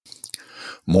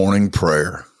Morning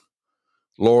prayer.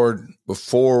 Lord,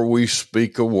 before we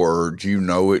speak a word, you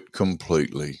know it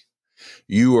completely.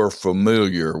 You are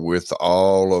familiar with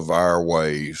all of our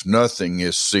ways. Nothing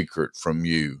is secret from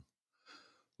you.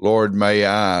 Lord, may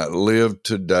I live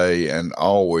today and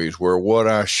always where what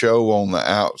I show on the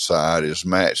outside is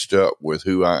matched up with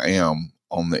who I am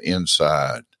on the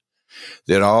inside.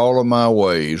 That all of my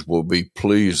ways will be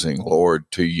pleasing,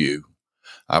 Lord, to you.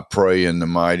 I pray in the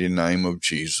mighty name of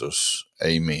Jesus.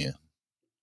 Amen.